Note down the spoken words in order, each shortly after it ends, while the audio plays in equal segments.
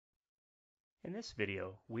In this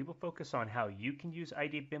video, we will focus on how you can use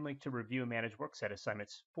Ideate BIMLink to review and manage workset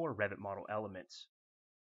assignments for Revit model elements.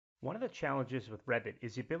 One of the challenges with Revit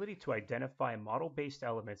is the ability to identify model-based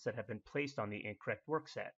elements that have been placed on the incorrect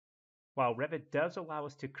workset. While Revit does allow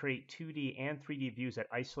us to create 2D and 3D views that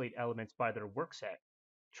isolate elements by their workset,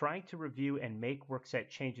 trying to review and make workset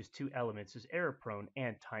changes to elements is error-prone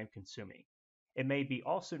and time-consuming. It may be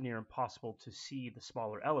also near impossible to see the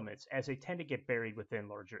smaller elements, as they tend to get buried within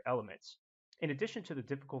larger elements. In addition to the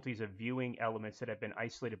difficulties of viewing elements that have been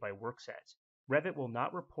isolated by worksets, Revit will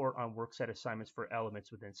not report on workset assignments for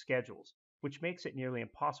elements within schedules, which makes it nearly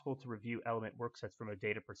impossible to review element worksets from a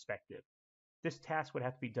data perspective. This task would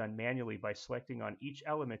have to be done manually by selecting on each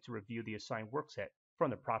element to review the assigned workset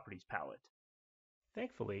from the Properties palette.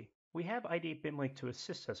 Thankfully, we have Ideate BIMLink to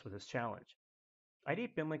assist us with this challenge.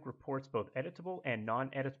 Ideate BIMLink reports both editable and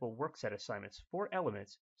non-editable workset assignments for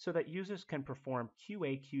elements so that users can perform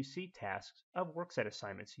QA/QC tasks of workset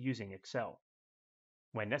assignments using Excel.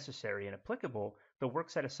 When necessary and applicable, the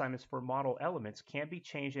workset assignments for model elements can be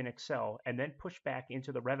changed in Excel and then pushed back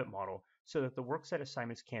into the Revit model so that the workset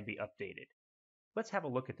assignments can be updated. Let's have a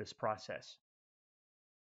look at this process.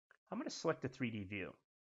 I'm going to select a 3D view.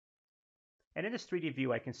 And in this 3D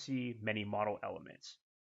view, I can see many model elements.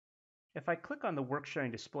 If I click on the work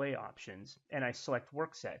sharing display options and I select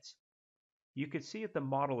worksets, you can see that the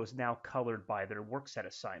model is now colored by their workset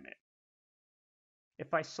assignment.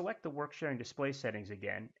 If I select the work sharing display settings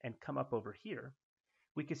again and come up over here,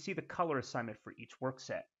 we can see the color assignment for each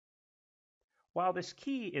workset. While this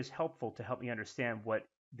key is helpful to help me understand what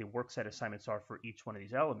the workset assignments are for each one of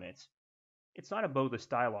these elements, it's not a modus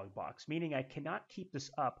dialog box, meaning I cannot keep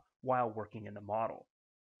this up while working in the model.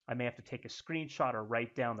 I may have to take a screenshot or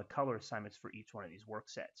write down the color assignments for each one of these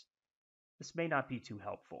worksets. This may not be too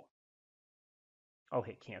helpful. I'll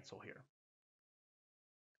hit cancel here.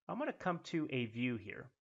 I'm going to come to a view here.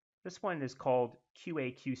 This one is called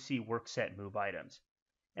QA/QC Workset Move Items.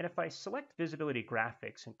 And if I select Visibility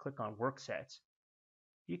Graphics and click on Worksets,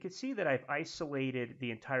 you can see that I've isolated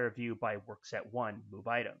the entire view by Workset 1 Move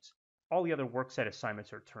Items. All the other workset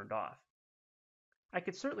assignments are turned off. I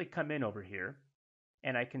could certainly come in over here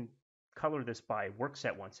and I can color this by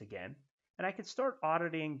workset once again, and I can start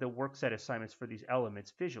auditing the workset assignments for these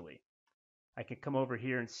elements visually. I can come over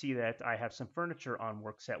here and see that I have some furniture on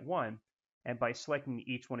workset 1, and by selecting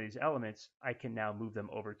each one of these elements, I can now move them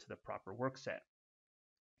over to the proper workset.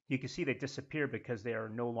 You can see they disappear because they are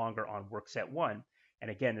no longer on workset 1, and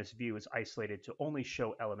again, this view is isolated to only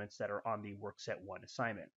show elements that are on the workset 1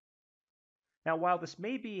 assignment. Now, while this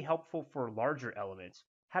may be helpful for larger elements,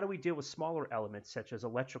 how do we deal with smaller elements such as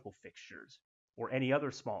electrical fixtures or any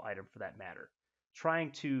other small item for that matter?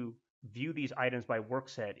 Trying to view these items by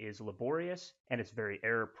workset is laborious and it's very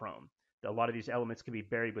error prone. A lot of these elements can be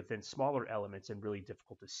buried within smaller elements and really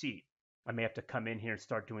difficult to see. I may have to come in here and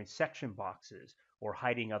start doing section boxes or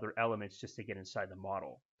hiding other elements just to get inside the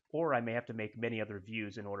model. Or I may have to make many other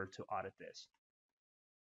views in order to audit this.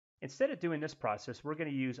 Instead of doing this process, we're going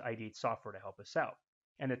to use Ideate software to help us out.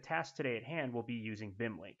 And the task today at hand will be using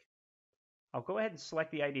Bim Link. I'll go ahead and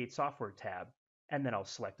select the Ideate software tab, and then I'll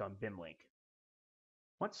select on Bim Link.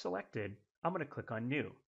 Once selected, I'm going to click on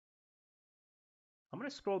New. I'm going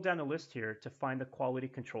to scroll down the list here to find the Quality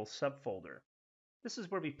Control subfolder. This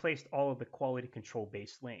is where we placed all of the quality control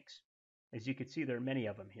based links. As you can see, there are many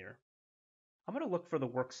of them here. I'm going to look for the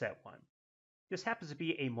Workset one. This happens to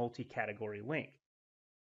be a multi-category link.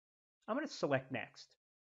 I'm going to select Next.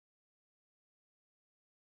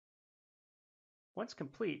 Once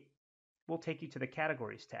complete, we'll take you to the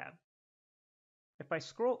Categories tab. If I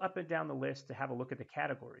scroll up and down the list to have a look at the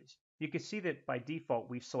categories, you can see that by default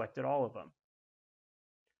we've selected all of them.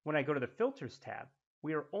 When I go to the Filters tab,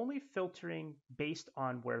 we are only filtering based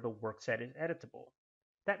on where the workset is editable.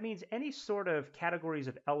 That means any sort of categories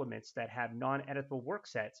of elements that have non-editable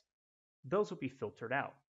worksets, those will be filtered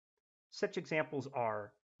out. Such examples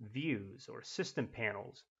are views or system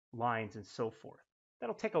panels, lines, and so forth.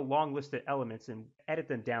 That'll take a long list of elements and edit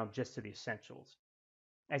them down just to the essentials.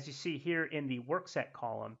 As you see here in the Workset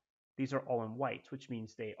column, these are all in white, which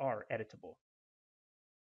means they are editable.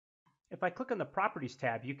 If I click on the Properties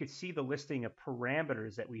tab, you can see the listing of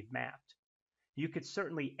parameters that we've mapped. You could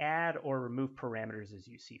certainly add or remove parameters as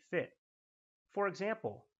you see fit. For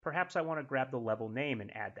example, perhaps I want to grab the level name and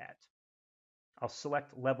add that. I'll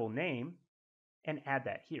select level name and add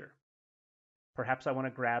that here. Perhaps I want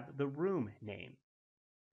to grab the room name.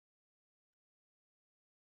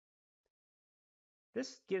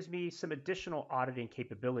 This gives me some additional auditing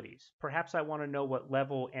capabilities. Perhaps I want to know what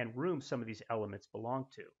level and room some of these elements belong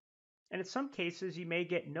to. And in some cases, you may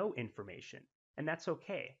get no information, and that's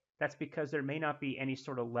okay. That's because there may not be any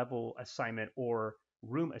sort of level assignment or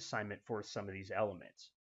room assignment for some of these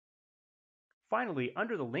elements. Finally,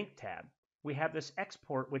 under the Link tab, we have this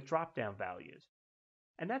export with drop-down values,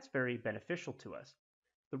 and that's very beneficial to us.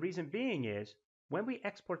 The reason being is, when we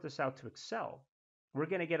export this out to Excel, we're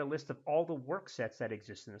going to get a list of all the work sets that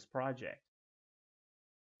exist in this project.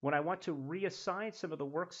 When I want to reassign some of the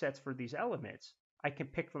work sets for these elements, I can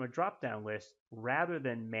pick from a drop-down list rather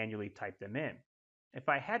than manually type them in. If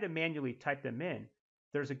I had to manually type them in,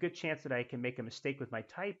 there's a good chance that I can make a mistake with my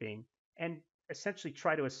typing and essentially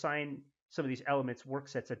try to assign some of these elements work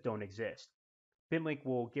sets that don't exist. BIMLink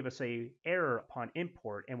will give us an error upon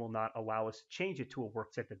import and will not allow us to change it to a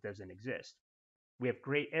work set that doesn't exist. We have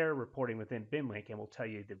great error reporting within BIMLink and we'll tell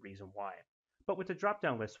you the reason why. But with the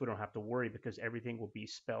drop-down list, we don't have to worry because everything will be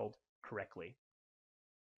spelled correctly.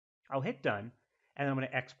 I'll hit done and I'm going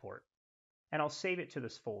to export and I'll save it to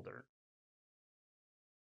this folder.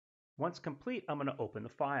 Once complete, I'm going to open the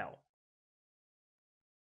file.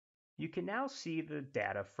 You can now see the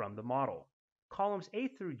data from the model. Columns A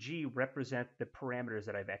through G represent the parameters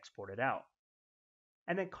that I've exported out.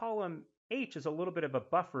 And then column H is a little bit of a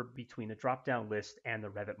buffer between the drop-down list and the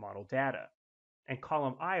Revit model data. And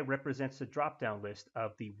column I represents the drop-down list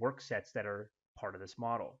of the work sets that are part of this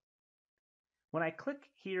model. When I click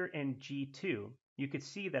here in G2, you can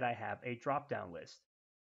see that I have a drop-down list.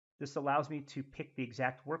 This allows me to pick the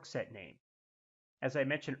exact work set name. As I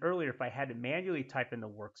mentioned earlier, if I had to manually type in the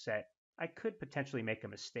work set, I could potentially make a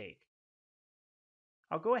mistake.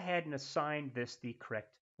 I'll go ahead and assign this the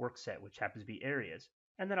correct work set, which happens to be areas,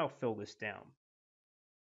 and then I'll fill this down.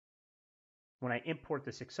 When I import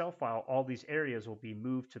this Excel file, all these areas will be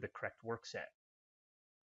moved to the correct work set.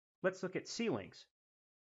 Let's look at ceilings.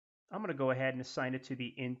 I'm going to go ahead and assign it to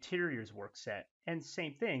the interiors work set, and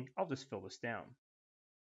same thing, I'll just fill this down.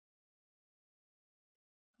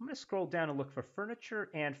 I'm going to scroll down and look for furniture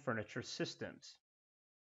and furniture systems.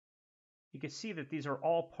 You can see that these are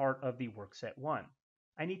all part of the workset 1.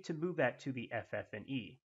 I need to move that to the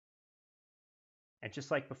FF&E. And just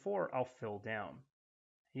like before, I'll fill down.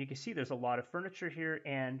 You can see there's a lot of furniture here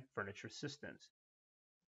and furniture systems.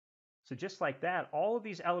 So just like that, all of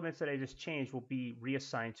these elements that I just changed will be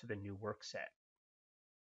reassigned to the new workset.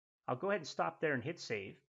 I'll go ahead and stop there and hit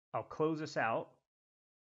save. I'll close this out.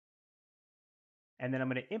 And then I'm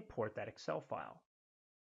going to import that Excel file.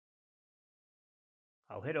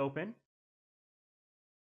 I'll hit open.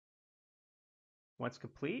 Once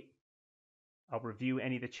complete, I'll review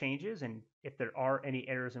any of the changes and if there are any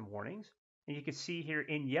errors and warnings. And you can see here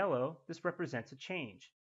in yellow, this represents a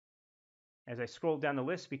change. As I scroll down the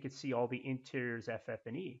list, we can see all the interiors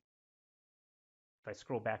FF&E. If I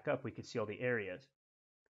scroll back up, we can see all the areas.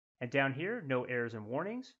 And down here, no errors and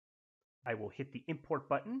warnings. I will hit the import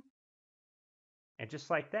button. And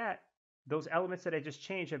just like that, those elements that I just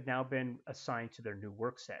changed have now been assigned to their new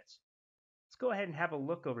work sets. Let's go ahead and have a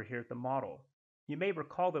look over here at the model. You may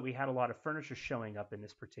recall that we had a lot of furniture showing up in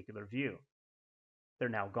this particular view. They're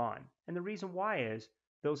now gone. And the reason why is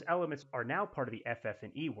those elements are now part of the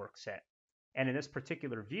FF&E work set. And in this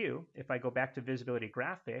particular view, if I go back to Visibility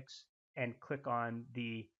Graphics and click on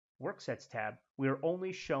the Worksets tab, we are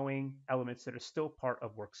only showing elements that are still part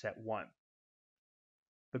of Workset 1.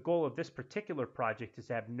 The goal of this particular project is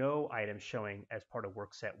to have no items showing as part of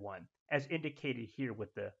Workset 1, as indicated here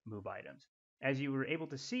with the move items. As you were able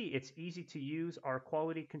to see, it's easy to use our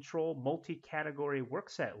quality control multi-category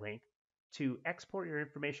workset link to export your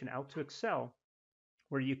information out to Excel,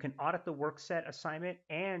 where you can audit the workset assignment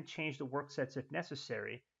and change the worksets if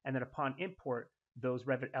necessary, and then upon import, those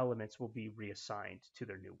Revit elements will be reassigned to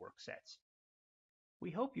their new worksets.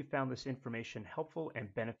 We hope you found this information helpful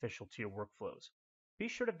and beneficial to your workflows. Be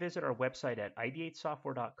sure to visit our website at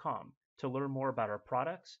ideatesoftware.com to learn more about our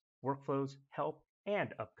products, workflows, help,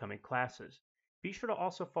 and upcoming classes. Be sure to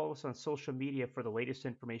also follow us on social media for the latest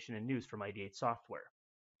information and news from Ideate Software.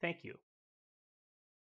 Thank you.